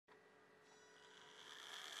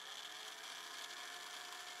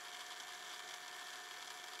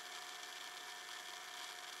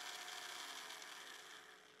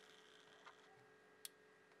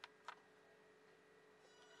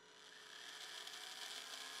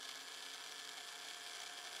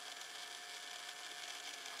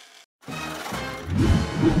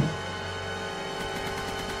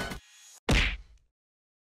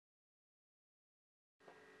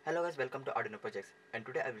welcome to Arduino projects, and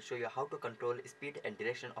today I will show you how to control speed and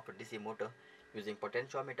direction of a DC motor using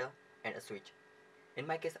potentiometer and a switch. In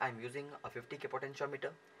my case I am using a 50k potentiometer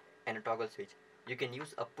and a toggle switch. You can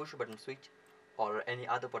use a push button switch or any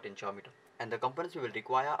other potentiometer. And the components we will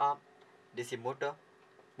require are DC motor,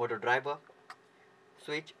 motor driver,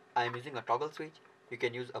 switch. I am using a toggle switch. You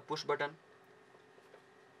can use a push button,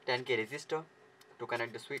 10k resistor to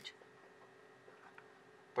connect the switch,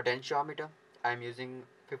 potentiometer. I am using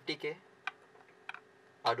 50k,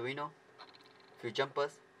 Arduino, few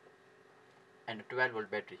jumpers, and a 12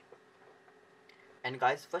 volt battery. And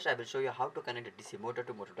guys, first I will show you how to connect a DC motor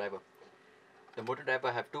to motor driver. The motor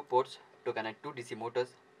driver have two ports to connect two DC motors,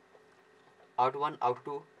 out 1, out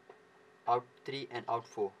 2, out 3 and out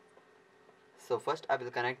 4. So first I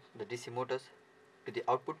will connect the DC motors to the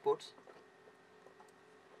output ports.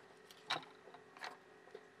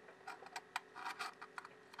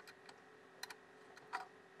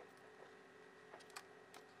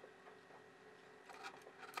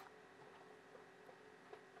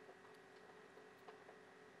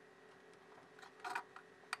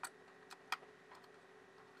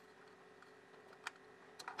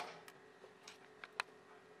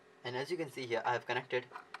 And as you can see here, I have connected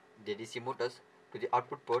the DC motors to the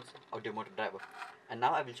output ports of the motor driver. And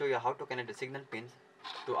now I will show you how to connect the signal pins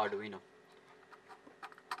to Arduino.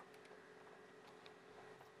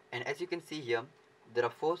 And as you can see here, there are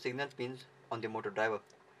 4 signal pins on the motor driver,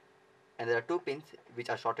 and there are 2 pins which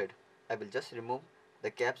are shorted. I will just remove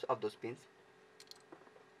the caps of those pins.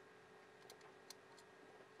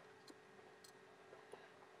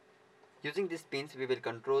 Using these pins, we will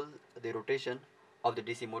control the rotation of the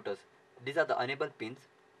DC motors. These are the enable pins,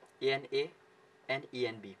 A and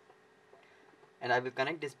ENB. And I will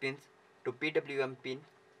connect these pins to PWM pin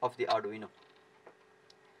of the Arduino.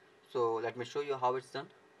 So let me show you how it's done.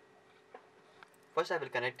 First I will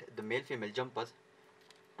connect the male-female jumpers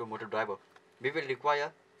to motor driver. We will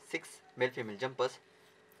require 6 male-female jumpers.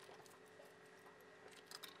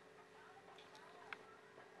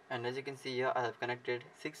 And as you can see here, I have connected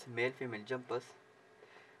 6 male-female jumpers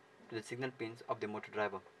to the signal pins of the motor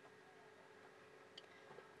driver.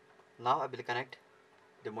 Now I will connect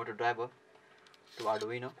the motor driver to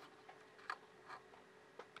Arduino.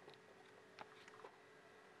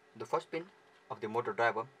 The first pin of the motor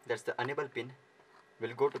driver, that's the enable pin,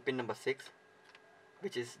 will go to pin number 6,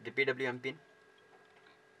 which is the PWM pin.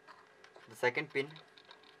 The second pin,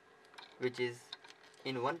 which is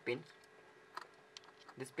in one pin,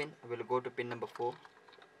 this pin will go to pin number 4.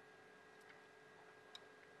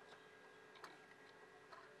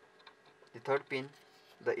 The third pin,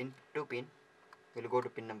 the in 2 pin, will go to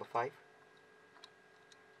pin number 5.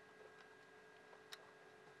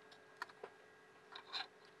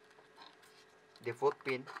 The fourth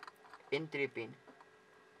pin, in 3 pin,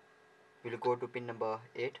 will go to pin number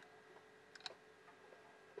 8.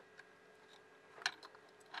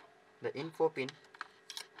 The in 4 pin,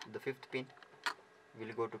 the fifth pin,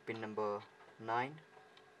 will go to pin number 9.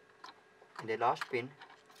 And the last pin,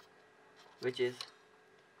 which is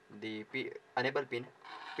the enable pin,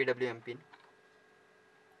 PWM pin,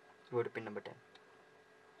 go to pin number 10.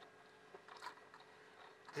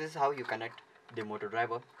 This is how you connect the motor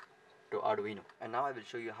driver to Arduino. And now I will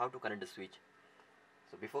show you how to connect the switch.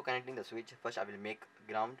 So before connecting the switch, first I will make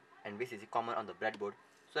ground and VCC common on the breadboard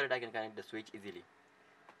so that I can connect the switch easily.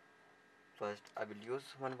 First I will use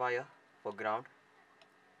one wire for ground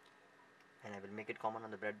and I will make it common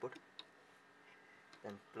on the breadboard.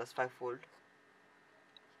 Then plus 5 volt,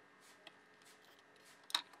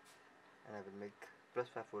 and I will make plus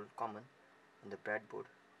 5 volt common on the breadboard.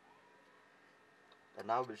 And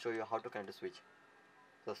now I will show you how to connect the switch.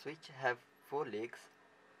 The switch have 4 legs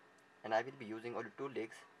and I will be using only 2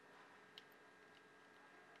 legs.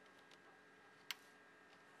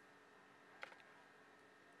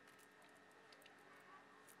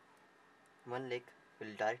 One leg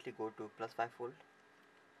will directly go to plus 5 volt,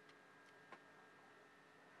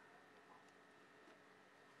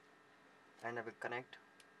 and I will connect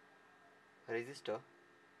a resistor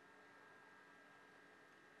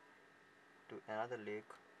to another leg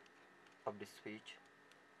of the switch.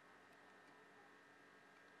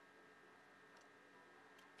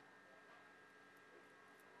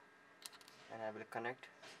 And I will connect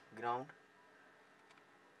ground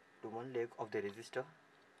to one leg of the resistor,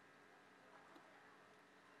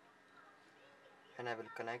 and I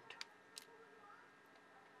will connect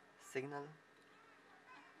signal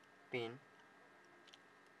pin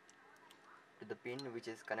to the pin which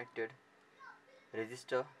is connected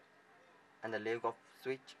resistor and the leg of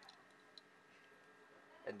switch,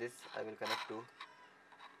 and this I will connect to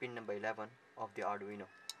pin number 11 of the Arduino.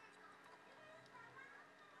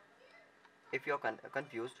 If you are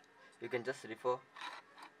confused, you can just refer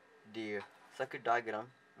the circuit diagram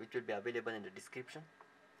which will be available in the description.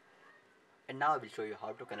 And now I will show you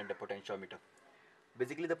how to connect the potentiometer.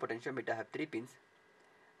 Basically the potentiometer have 3 pins.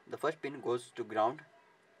 The first pin goes to ground,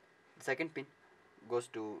 the second pin goes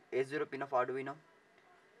to A0 pin of Arduino,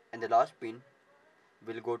 and the last pin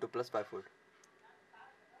will go to plus 5 volt.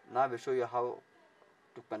 Now I will show you how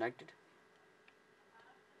to connect it.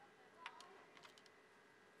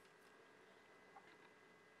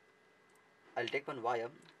 I'll take one wire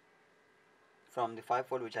from the 5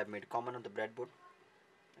 volt which I have made common on the breadboard,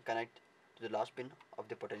 connect to the last pin of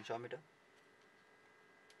the potentiometer.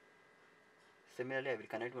 Similarly, I will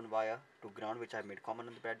connect one wire to ground which I have made common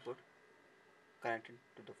on the breadboard, connected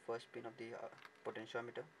to the first pin of the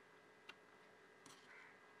potentiometer,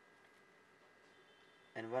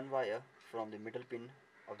 and one wire from the middle pin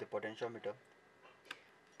of the potentiometer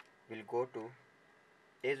will go to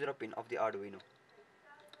A0 pin of the Arduino.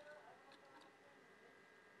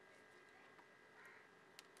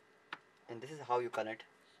 And this is how you connect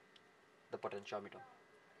the potentiometer.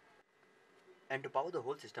 And to power the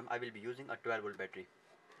whole system, I will be using a 12 volt battery.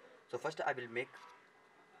 So first I will make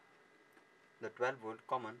the 12 volt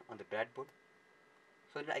common on the breadboard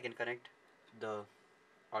so that I can connect the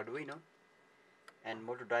Arduino and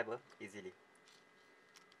motor driver easily.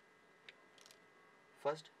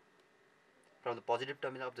 First, from the positive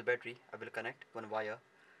terminal of the battery, I will connect one wire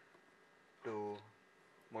to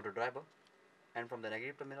motor driver, and from the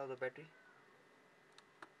negative terminal of the battery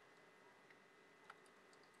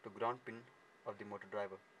to ground pin of the motor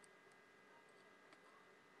driver.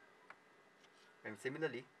 And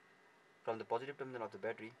similarly, from the positive terminal of the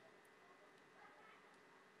battery,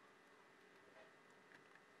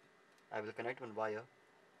 I will connect one wire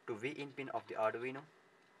to V-in pin of the Arduino,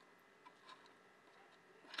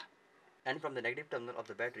 and from the negative terminal of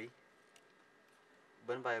the battery,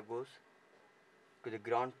 one wire goes to the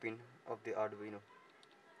ground pin of the Arduino.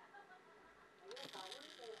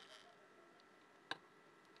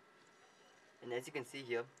 And as you can see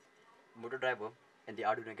here, motor driver and the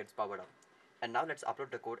Arduino gets powered up. And now let's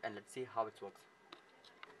upload the code and let's see how it works.